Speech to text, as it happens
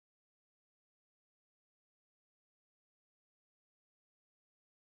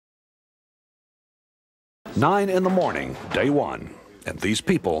9 in the morning, day one, and these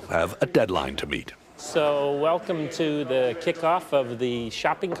people have a deadline to meet. So welcome to the kickoff of the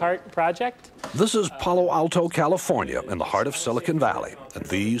shopping cart project. This is Palo Alto, California, in the heart of Silicon Valley, and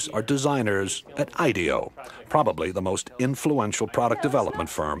these are designers at IDEO, probably the most influential product development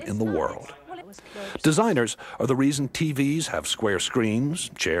firm in the world. Designers are the reason TVs have square screens,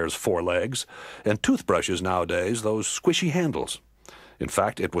 chairs 4 legs, and toothbrushes nowadays those squishy handles. In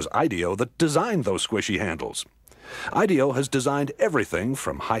fact, it was IDEO that designed those squishy handles. IDEO has designed everything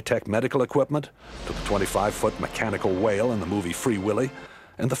from high-tech medical equipment to the 25-foot mechanical whale in the movie Free Willy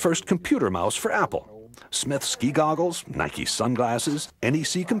and the first computer mouse for Apple. Smith ski goggles, Nike sunglasses,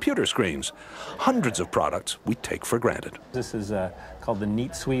 NEC computer screens. Hundreds of products we take for granted. This is called the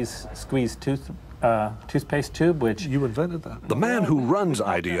Neat Squeeze toothpaste tube, which... You invented that. The man who runs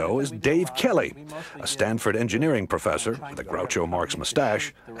IDEO is Dave Kelly, a Stanford engineering professor with a Groucho Marx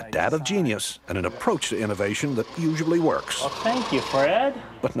mustache, a dab of genius, and an approach to innovation that usually works. Well, thank you, Fred.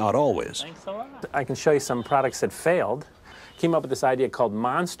 But not always. Thanks a lot. I can show you some products that failed. Came up with this idea called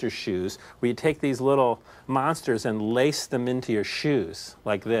monster shoes, where you take these little monsters and lace them into your shoes,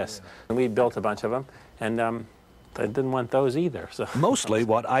 like this. And we built a bunch of them, and I didn't want those either. So. Mostly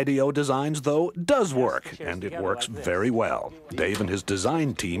what IDEO designs, though, does work, and it works very well. Dave and his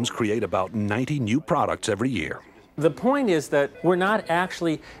design teams create about 90 new products every year. The point is that we're not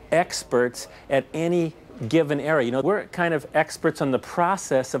actually experts at any given area. You know, we're kind of experts on the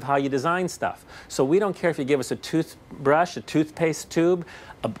process of how you design stuff. So we don't care if you give us a toothbrush, a toothpaste tube,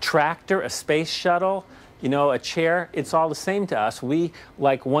 a tractor, a space shuttle, you know, a chair. It's all the same to us. We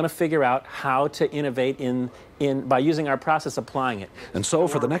want to figure out how to innovate by using our process, applying it. And so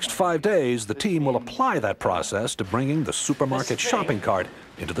for the next 5 days, the team will apply that process to bringing the supermarket shopping cart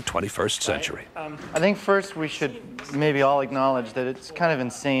into the 21st century. I think first we should maybe all acknowledge that it's kind of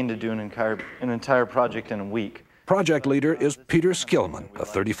insane to do an entire project in a week. Project leader is Peter Skillman, a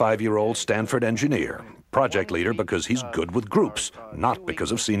 35-year-old Stanford engineer. Project leader because he's good with groups, not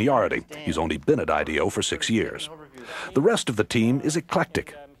because of seniority. He's only been at IDEO for 6 years. The rest of the team is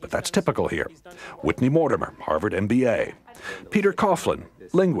eclectic, but that's typical here. Whitney Mortimer, Harvard MBA. Peter Coughlin,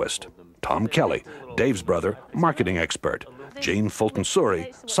 linguist. Tom Kelly, Dave's brother, marketing expert. Jane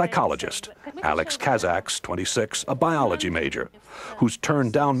Fulton-Suri, psychologist. Alex Kazaks, 26, a biology major, who's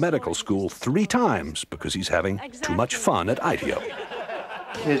turned down medical school 3 times because he's having too much fun at IDEO.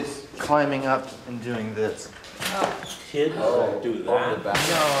 Kids climbing up and doing this. Kids don't do that.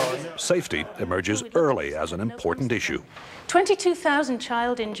 No. Safety emerges early as an important issue. 22,000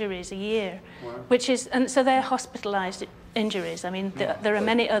 child injuries a year, which is, and so they're hospitalized injuries. I mean, there are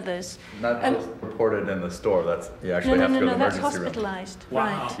many others. Not just reported in the store. That's you actually have to go to the that's emergency room. hospitalized.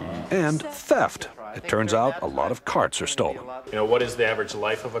 Wow. Right. And theft. It turns out a lot of carts are stolen. You know, what is the average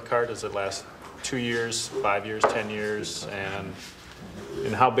life of a cart? Does it last 2 years, 5 years, 10 years?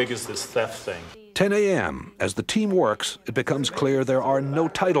 And how big is this theft thing? 10 a.m. As the team works, it becomes clear there are no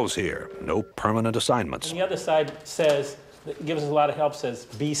titles here, no permanent assignments. And the other side says, gives us a lot of help, says,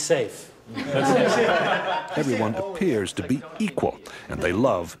 be safe. Everyone appears to be equal, and they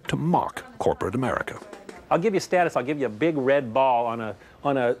love to mock corporate America. I'll give you status. I'll give you a big red ball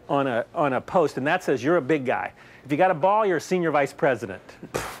on a post, and that says you're a big guy. If you got a ball, you're a senior vice president.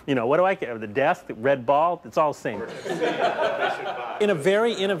 You know, what do I care? The desk, the red ball, it's all the same. In a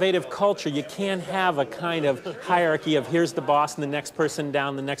very innovative culture, you can't have a kind of hierarchy of here's the boss and the next person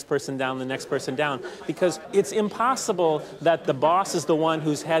down, the next person down, the next person down, because it's impossible that the boss is the one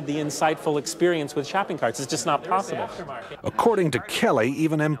who's had the insightful experience with shopping carts. It's just not possible. According to Kelly,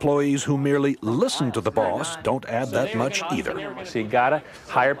 even employees who merely listen to the boss don't add that much either. So you gotta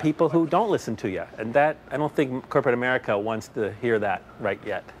hire people who don't listen to you, and that, I don't think corporate America wants to hear that right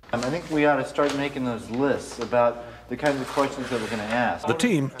yet. I think we ought to start making those lists about the kinds of questions that we're going to ask. The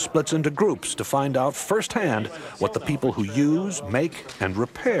team splits into groups to find out firsthand what the people who use, make, and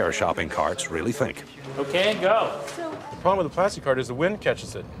repair shopping carts really think. Okay, go. The problem with the plastic cart is the wind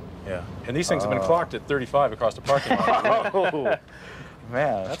catches it. Yeah. And these things have been clocked at 35 across the parking lot. Oh,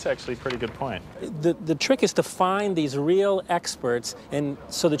 man. That's actually a pretty good point. The trick is to find these real experts, and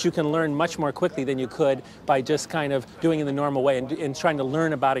so that you can learn much more quickly than you could by just kind of doing it in the normal way and trying to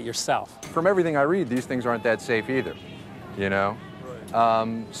learn about it yourself. From everything I read, these things aren't that safe either, you know?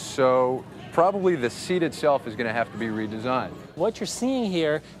 So probably the seat itself is going to have to be redesigned. What you're seeing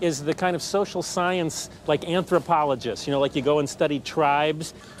here is the kind of social science, like anthropologists, you know, like you go and study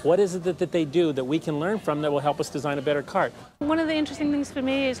tribes. What is it that they do that we can learn from that will help us design a better cart? One of the interesting things for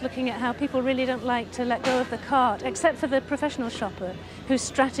me is looking at how people really don't like to let go of the cart, except for the professional shopper, whose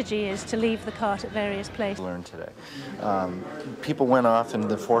strategy is to leave the cart at various places. Learned today. People went off in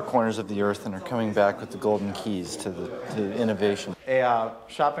the four corners of the earth and are coming back with the golden keys to innovation. A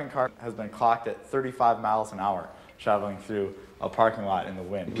shopping cart has been clocked at 35 miles an hour traveling through a parking lot in the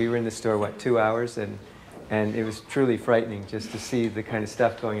wind. We were in the store, what, 2 hours, and it was truly frightening just to see the kind of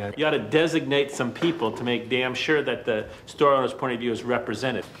stuff going on. You ought to designate some people to make damn sure that the store owner's point of view is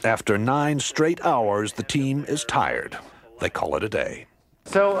represented. After 9 straight hours, the team is tired. They call it a day.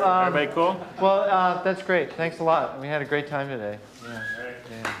 So, Everybody cool? Well, that's great. Thanks a lot. We had a great time today. Yeah.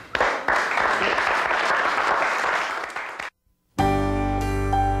 Yeah.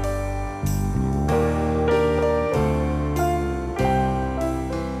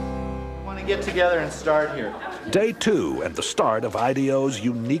 Get together and start here. Day 2 and the start of IDEO's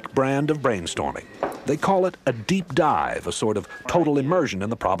unique brand of brainstorming. They call it a deep dive, a sort of total immersion in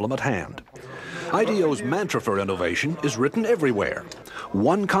the problem at hand. IDEO's mantra for innovation is written everywhere.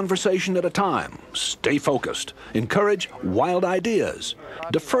 One conversation at a time. Stay focused. Encourage wild ideas.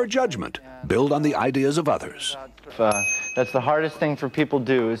 Defer judgment. Build on the ideas of others. That's the hardest thing for people to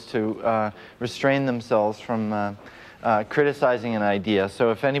do, is to restrain themselves from criticizing an idea. So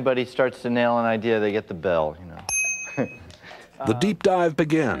if anybody starts to nail an idea, they get the bell, you know. The deep dive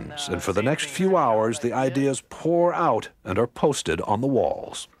begins, and for the next few hours, the ideas pour out and are posted on the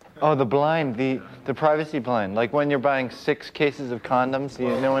walls. Oh, the blind, the privacy blind. Like when you're buying 6 cases of condoms,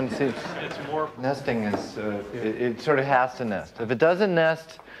 no one sees. Nesting is, it sort of has to nest. If it doesn't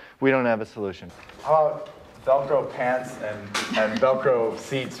nest, we don't have a solution. How about Velcro pants and Velcro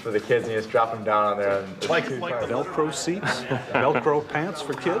seats for the kids, and you just drop them down on there? And Like Velcro seats? Velcro pants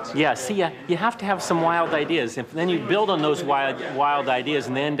for kids? Yeah, see, you have to have some wild ideas. If then you build on those wild ideas,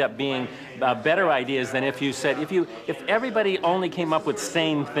 and they end up being better ideas than if you said, if everybody only came up with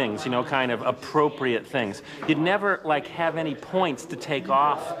sane things, you know, kind of appropriate things, you'd never like have any points to take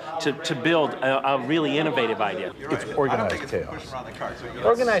off to build a really innovative idea. It's organized chaos.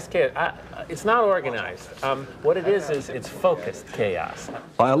 Organized chaos. It's not organized. What it is it's focused chaos.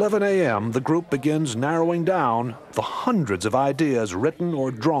 By 11 a.m., the group begins narrowing down the hundreds of ideas written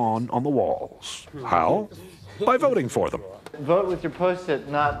or drawn on the walls. How? By voting for them. Vote with your Post-it,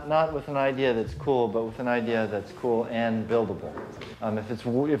 not with an idea that's cool, but with an idea that's cool and buildable.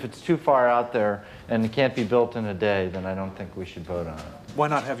 If it's too far out there and it can't be built in a day, then I don't think we should vote on it. Why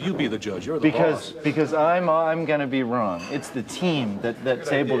not have you be the judge? You're the boss. Because I'm going to be wrong. It's the team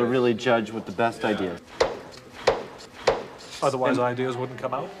that's able to really judge what the best idea is. Otherwise, ideas wouldn't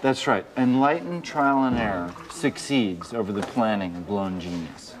come out? That's right. Enlightened trial and error succeeds over the planning of lone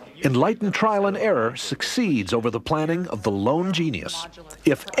genius. Enlightened trial and error succeeds over the planning of the lone genius.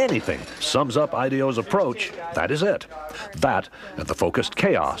 If anything sums up IDEO's approach, that is it. That and the focused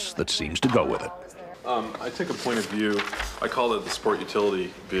chaos that seems to go with it. I take a point of view, I call it the sport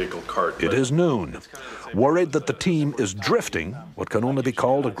utility vehicle cart. It is noon. Worried that the team is drifting, what can only be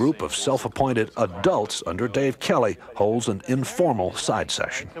called a group of self-appointed adults under Dave Kelly holds an informal side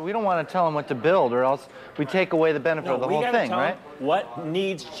session. We don't want to tell them what to build, or else we take away the benefit of the whole thing, right? What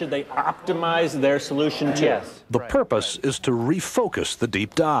needs should they optimize their solution to? Yes. The purpose is to refocus the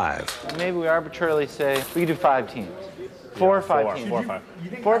deep dive. Maybe we arbitrarily say we could do 5 teams. 4 or 5 teams.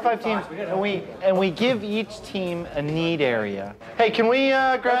 4 or 5 teams, and we give each team a need area. Hey, can we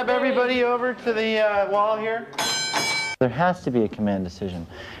grab everybody over to the wall here? There has to be a command decision.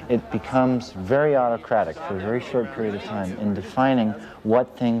 It becomes very autocratic for a very short period of time in defining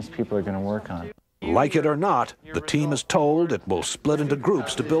what things people are going to work on. Like it or not, the team is told it will split into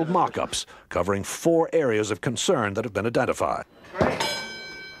groups to build mock-ups, covering 4 areas of concern that have been identified.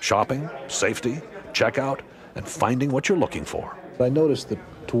 Shopping, safety, checkout, and finding what you're looking for. I noticed that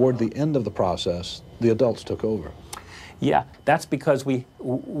toward the end of the process, the adults took over. Yeah, that's because we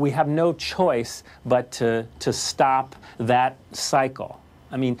have no choice but to stop that cycle.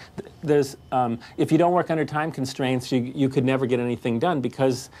 I mean, there's if you don't work under time constraints, you could never get anything done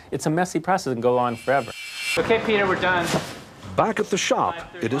because it's a messy process and go on forever. Okay, Peter, we're done. Back at the shop,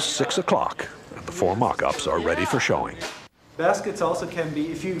 it is 6 o'clock, and the 4 mock-ups are ready for showing. Baskets also can be,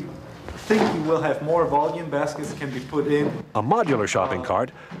 if you think you will have more volume, baskets can be put in. A modular shopping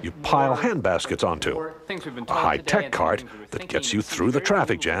cart you pile hand baskets onto. A high-tech cart that gets you through the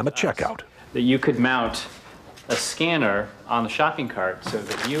traffic jam at checkout. That you could mount a scanner on the shopping cart so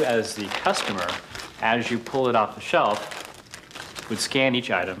that you as the customer, as you pull it off the shelf, would scan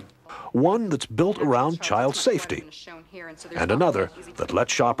each item. one that's built around child safety, and another that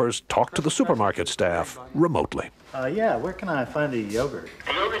lets shoppers talk to the supermarket staff remotely. Yeah, where can I find a yogurt?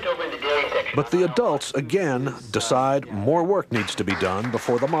 But the adults, again, decide more work needs to be done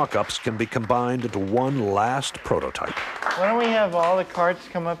before the mock-ups can be combined into one last prototype. Why don't we have all the carts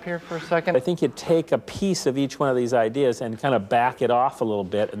come up here for a second? I think you take a piece of each one of these ideas and kind of back it off a little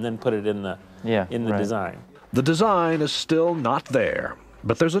bit and then put it in the, design. The design is still not there.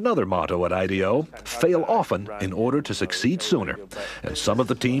 But there's another motto at IDEO: fail often in order to succeed sooner. And some of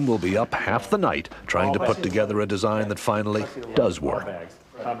the team will be up half the night trying to put together a design that finally does work.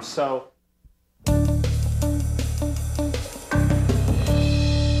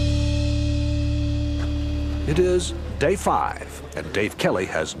 It is day 5, and Dave Kelly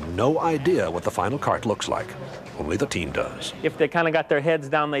has no idea what the final cart looks like. Only the team does. If they kind of got their heads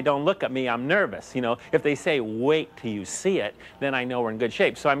down, they don't look at me, I'm nervous. You know, if they say, wait till you see it, then I know we're in good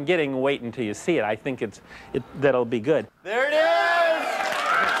shape. So I'm getting wait until you see it. I think that'll be good. There it is! There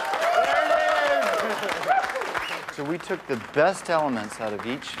it is! So we took the best elements out of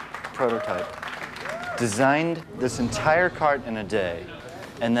each prototype, designed this entire cart in a day,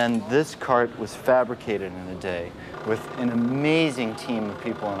 and then this cart was fabricated in a day with an amazing team of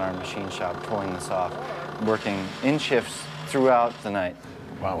people in our machine shop pulling this off, working in shifts throughout the night.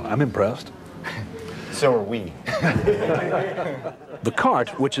 Wow, I'm impressed. So are we. The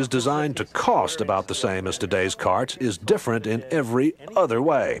cart, which is designed to cost about the same as today's carts, is different in every other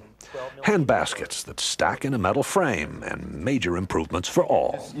way. Hand baskets that stack in a metal frame, and major improvements for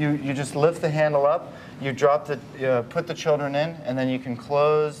all. You just lift the handle up, you drop put the children in, and then you can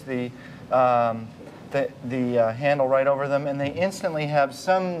close the handle right over them, and they instantly have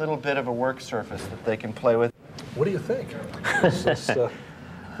some little bit of a work surface that they can play with. What do you think?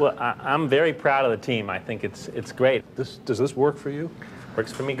 Well, I'm very proud of the team. I think it's great. Does this work for you?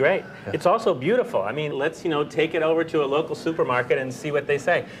 Works for me great. Yeah. It's also beautiful. I mean, let's take it over to a local supermarket and see what they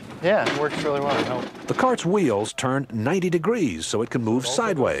say. Yeah, it works really well. The cart's wheels turn 90 degrees so it can move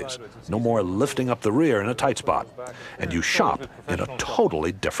sideways. No more lifting up the rear in a tight spot. And you shop in a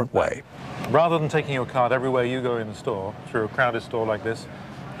totally different way. Rather than taking your cart everywhere you go in the store, through a crowded store like this,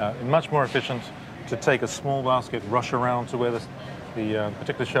 it's much more efficient to take a small basket, rush around to where the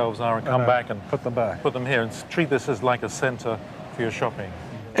particular shelves are, and come back and put them back. Put them here, and treat this as like a center for your shopping.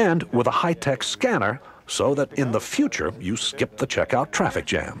 And with a high-tech scanner, so that in the future you skip the checkout traffic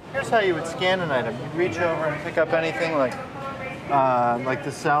jam. Here's how you would scan an item. You'd reach over and pick up anything like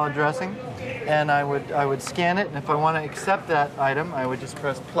the salad dressing, and I would scan it, and if I want to accept that item, I would just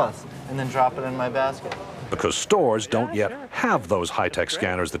press plus and then drop it in my basket. Because stores don't yet have those high-tech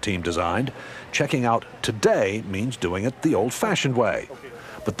scanners the team designed, checking out today means doing it the old-fashioned way.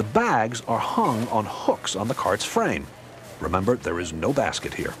 But the bags are hung on hooks on the cart's frame. Remember, there is no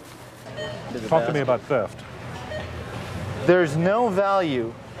basket here. Talk to me about theft. There's no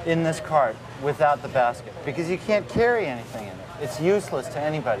value in this cart without the basket, because you can't carry anything in it. It's useless to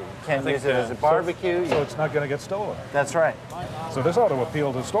anybody. You can't use it as a barbecue. So it's not going to get stolen. That's right. So this ought to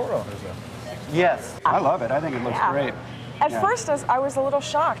appeal to store owners then. Yes. I love it. I think it looks great. At first, I was a little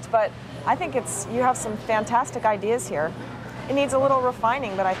shocked, but I think you have some fantastic ideas here. It needs a little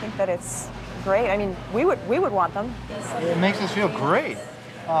refining, but I think that it's great. I mean, we would want them. It makes us feel great.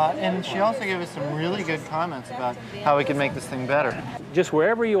 And she also gave us some really good comments about how we can make this thing better. Just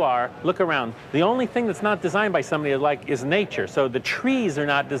wherever you are, look around. The only thing that's not designed by somebody is nature. So the trees are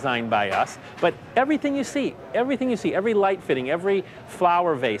not designed by us, but everything you see, every light fitting, every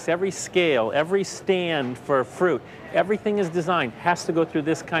flower vase, every scale, every stand for fruit, everything is designed, has to go through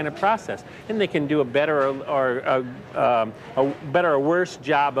this kind of process. And they can do a better or worse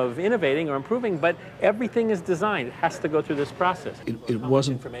job of innovating or improving, but everything is designed. It has to go through this process. It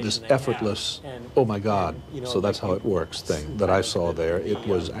wasn't this effortless, oh my God, so that's how it works thing that I saw there. It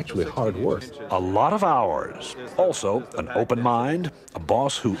was actually hard work. A lot of hours. Also, an open mind, a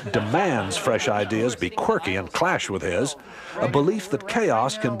boss who demands fresh ideas be quirky and clash with his, a belief that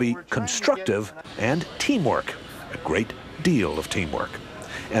chaos can be constructive, and teamwork. A great deal of teamwork.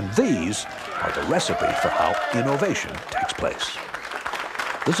 And these are the recipe for how innovation takes place.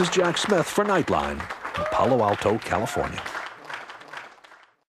 This is Jack Smith for Nightline in Palo Alto, California.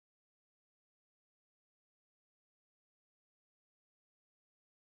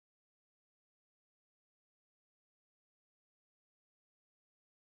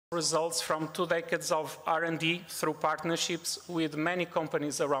 Results from 2 decades of R&D through partnerships with many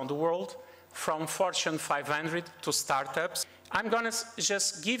companies around the world, from Fortune 500 to startups. I'm going to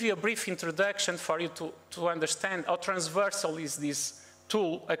just give you a brief introduction for you to understand how transversal is this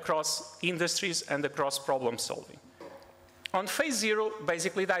tool across industries and across problem solving. On phase 0,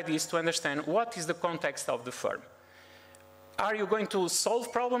 basically the idea is to understand what is the context of the firm. Are you going to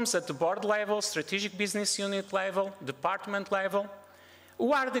solve problems at the board level, strategic business unit level, department level?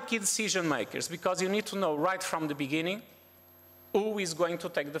 Who are the key decision makers? Because you need to know right from the beginning who is going to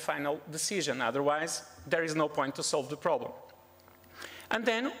take the final decision. Otherwise, there is no point to solve the problem. And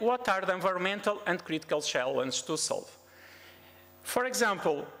then, what are the environmental and critical challenges to solve? For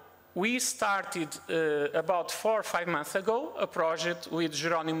example, we started about 4 or 5 months ago a project with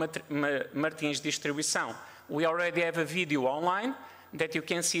Jerónimo Martins Distribuição. We already have a video online that you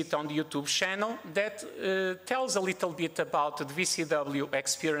can see it on the YouTube channel that tells a little bit about the VCW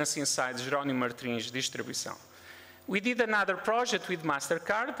experience inside Jerónimo Martins Distribuição. We did another project with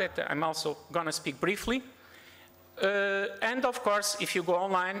MasterCard that I'm also going to speak briefly. And of course, if you go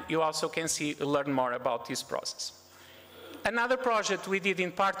online, you also can learn more about this process. Another project we did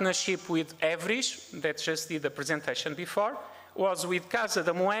in partnership with Evrish, that just did the presentation before, was with Casa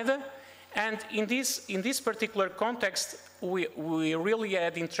da Moeda. And in this particular context, we really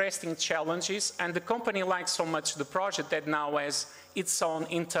had interesting challenges, and the company liked so much the project that now has its own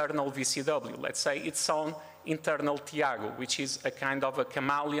internal VCW, let's say its own internal Tiago, which is a kind of a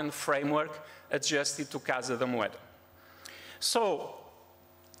chameleon framework adjusted to Casa da Moeda. So,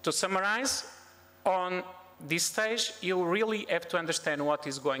 to summarize, on this stage, you really have to understand what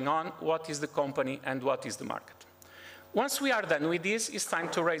is going on, what is the company, and what is the market. Once we are done with this, it's time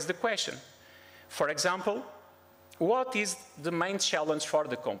to raise the question. For example, what is the main challenge for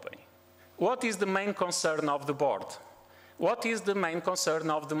the company? What is the main concern of the board? What is the main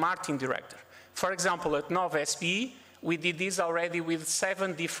concern of the marketing director? For example, at Nova SPE, we did this already with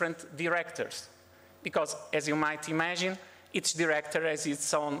 7 different directors. Because, as you might imagine, each director has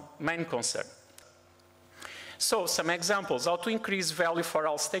its own main concern. So, some examples. How to increase value for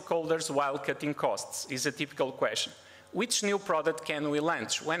all stakeholders while cutting costs is a typical question. Which new product can we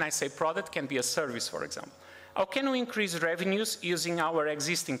launch? When I say product, it can be a service, for example. How can we increase revenues using our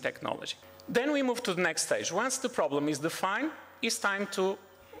existing technology? Then we move to the next stage. Once the problem is defined, it's time to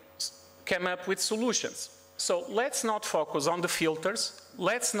come up with solutions. So let's not focus on the filters.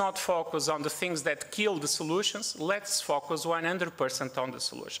 Let's not focus on the things that kill the solutions. Let's focus 100% on the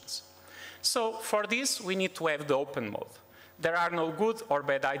solutions. So for this, we need to have the open mode. There are no good or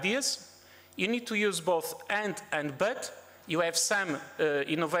bad ideas. You need to use both and but. You have some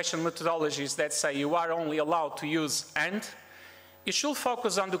innovation methodologies that say you are only allowed to use and. You should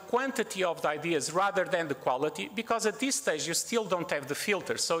focus on the quantity of the ideas rather than the quality, because at this stage you still don't have the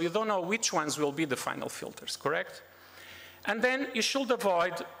filters, so you don't know which ones will be the final filters, correct? And then you should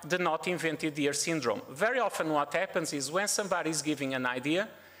avoid the not invented here syndrome. Very often what happens is when somebody is giving an idea,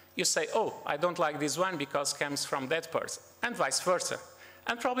 you say, oh, I don't like this one because it comes from that person, and vice versa.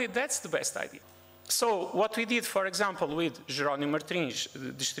 And probably that's the best idea. So what we did, for example, with Jerónimo Martins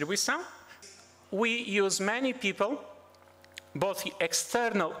Distribuição, we use many people, both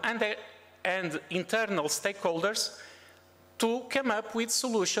external and internal stakeholders, to come up with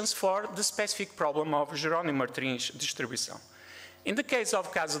solutions for the specific problem of Jerónimo Martins Distribuição. In the case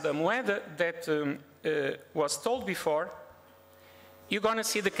of Casa da Moeda that was told before, you're going to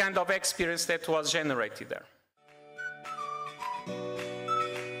see the kind of experience that was generated there.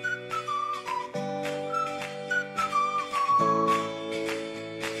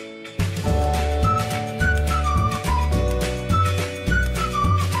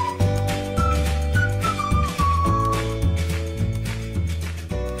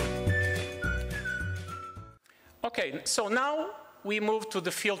 Okay, so now we move to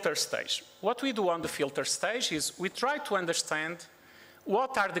the filter stage. What we do on the filter stage is we try to understand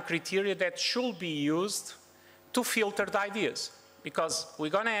what are the criteria that should be used to filter the ideas. Because we're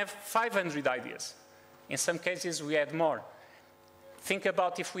going to have 500 ideas. In some cases, we add more. Think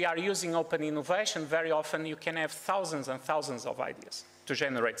about if we are using open innovation, very often you can have thousands and thousands of ideas to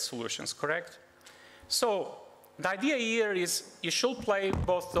generate solutions, correct? So the idea here is you should play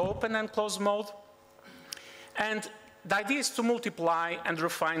both the open and closed mode. And the idea is to multiply and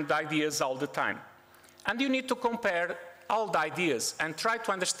refine the ideas all the time. And you need to compare all the ideas and try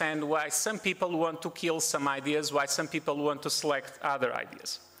to understand why some people want to kill some ideas, why some people want to select other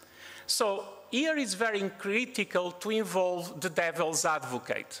ideas. So here it's very critical to involve the devil's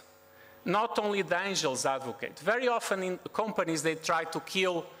advocate, not only the angel's advocate. Very often in companies they try to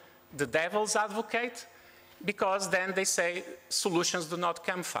kill the devil's advocate because then they say solutions do not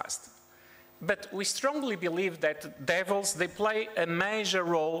come fast. But we strongly believe that devils, they play a major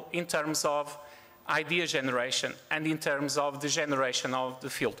role in terms of idea generation and in terms of the generation of the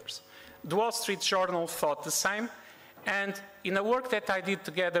filters. The Wall Street Journal thought the same, And in a work that I did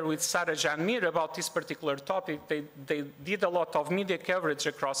together with Sarah Jan Mir about this particular topic, they did a lot of media coverage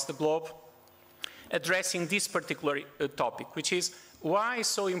across the globe addressing this particular topic, which is why it's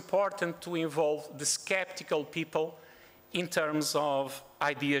so important to involve the skeptical people in terms of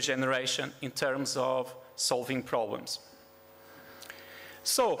idea generation, in terms of solving problems.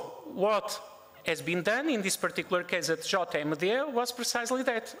 So what has been done in this particular case at JMDA was precisely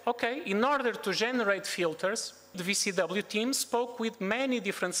that. Okay, in order to generate filters, the VCW team spoke with many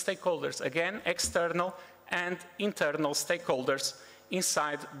different stakeholders, again, external and internal stakeholders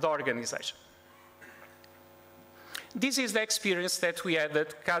inside the organization. This is the experience that we had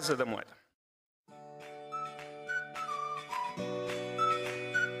at Casa da Moeda.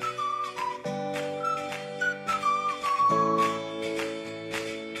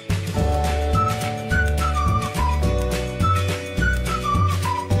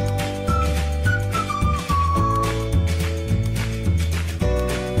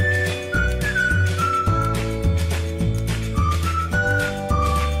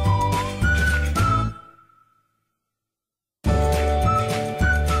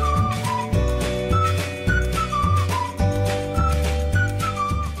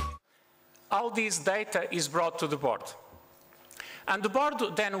 All this data is brought to the board. And the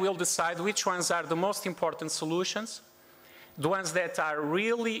board then will decide which ones are the most important solutions, the ones that are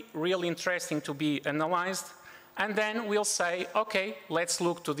really, really interesting to be analyzed, and then we'll say, okay, let's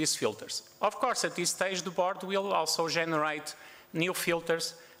look to these filters. Of course, at this stage, the board will also generate new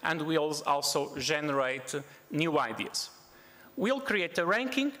filters and will also generate new ideas. We'll create a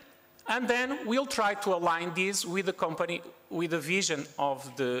ranking, and then we'll try to align these with the company, with the vision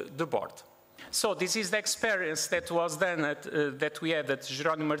of the board. So this is the experience that was done that we had at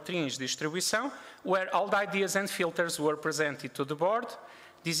Jerónimo Martins Distribuição, where all the ideas and filters were presented to the board.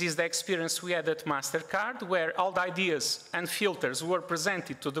 This is the experience we had at MasterCard, where all the ideas and filters were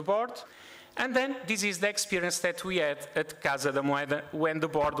presented to the board. And then this is the experience that we had at Casa da Moeda when the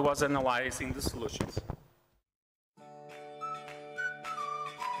board was analyzing the solutions.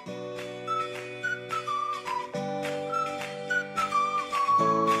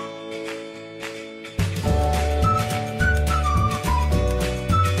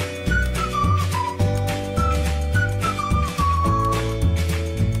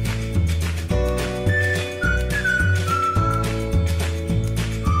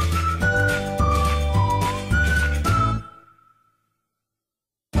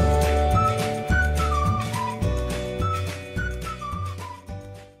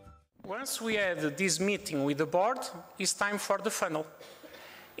 Once we had this meeting with the board, it's time for the funnel.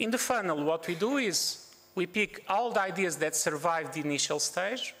 In the funnel, what we do is we pick all the ideas that survived the initial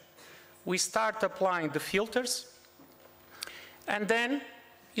stage, we start applying the filters, and then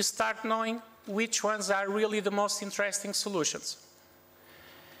you start knowing which ones are really the most interesting solutions.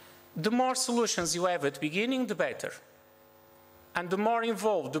 The more solutions you have at the beginning, the better. And the more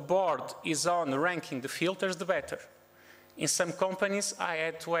involved the board is on ranking the filters, the better. In some companies, I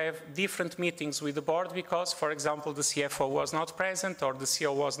had to have different meetings with the board because, for example, the CFO was not present or the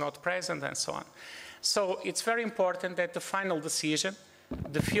CEO was not present and so on. So it's very important that the final decision,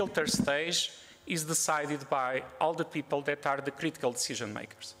 the filter stage, is decided by all the people that are the critical decision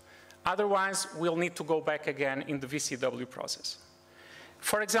makers. Otherwise, we'll need to go back again in the VCW process.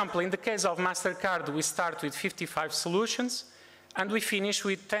 For example, in the case of MasterCard, we start with 55 solutions and we finish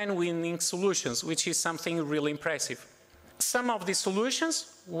with 10 winning solutions, which is something really impressive. Some of these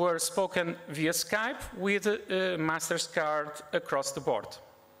solutions were spoken via Skype with MasterCard across the board.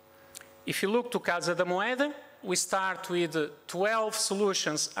 If you look to Casa da Moeda, we start with 12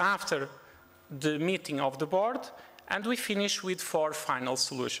 solutions after the meeting of the board, and we finish with 4 final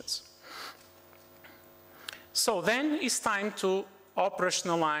solutions. So then it's time to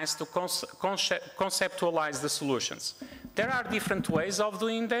operationalize, to conceptualize the solutions. There are different ways of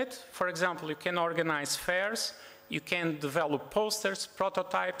doing that. For example, you can organize fairs, you can develop posters,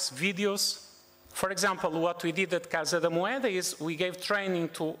 prototypes, videos. For example, what we did at Casa da Moeda is we gave training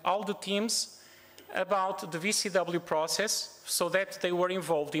to all the teams about the VCW process so that they were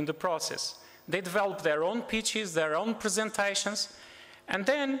involved in the process. They developed their own pitches, their own presentations, and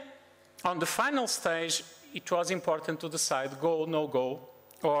then on the final stage, it was important to decide go, no go,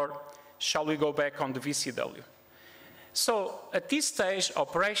 or shall we go back on the VCW. So at this stage,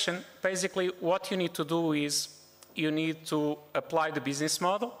 operation, basically what you need to do is you need to apply the business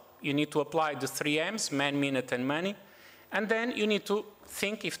model, you need to apply the 3 M's, man, minute, and money, and then you need to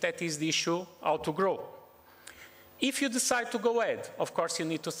think, if that is the issue, how to grow. If you decide to go ahead, of course you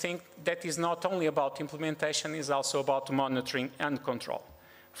need to think that is not only about implementation, it's also about monitoring and control.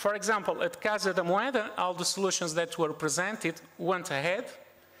 For example, at Casa da Moeda, all the solutions that were presented went ahead,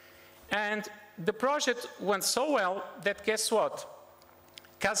 and the project went so well that guess what?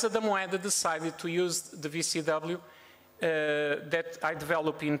 Casa da Moeda decided to use the VCW that I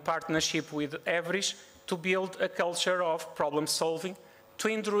developed in partnership with Everest to build a culture of problem solving, to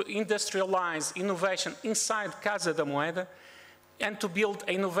industrialize innovation inside Casa da Moeda, and to build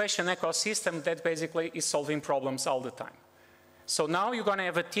an innovation ecosystem that basically is solving problems all the time. So now you're going to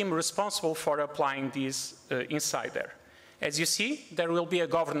have a team responsible for applying this inside there. As you see, there will be a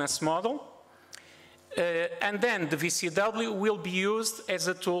governance model, and then the VCW will be used as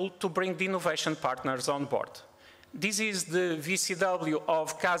a tool to bring the innovation partners on board. This is the VCW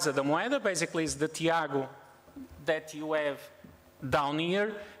of Casa da Moeda, basically it's the Tiago that you have down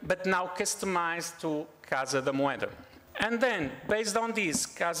here, but now customized to Casa da Moeda. And then, based on this,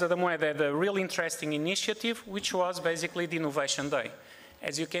 Casa da Moeda had a really interesting initiative, which was basically the Innovation Day.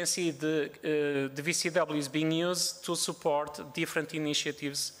 As you can see, the VCW is being used to support different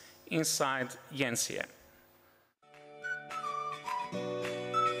initiatives inside YNCM.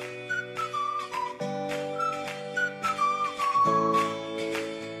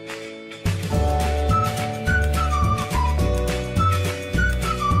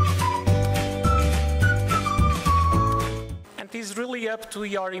 It is really up to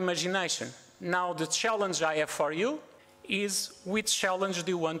your imagination. Now the challenge I have for you is which challenge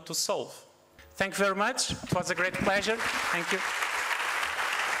do you want to solve? Thank you very much. It was a great pleasure. Thank you.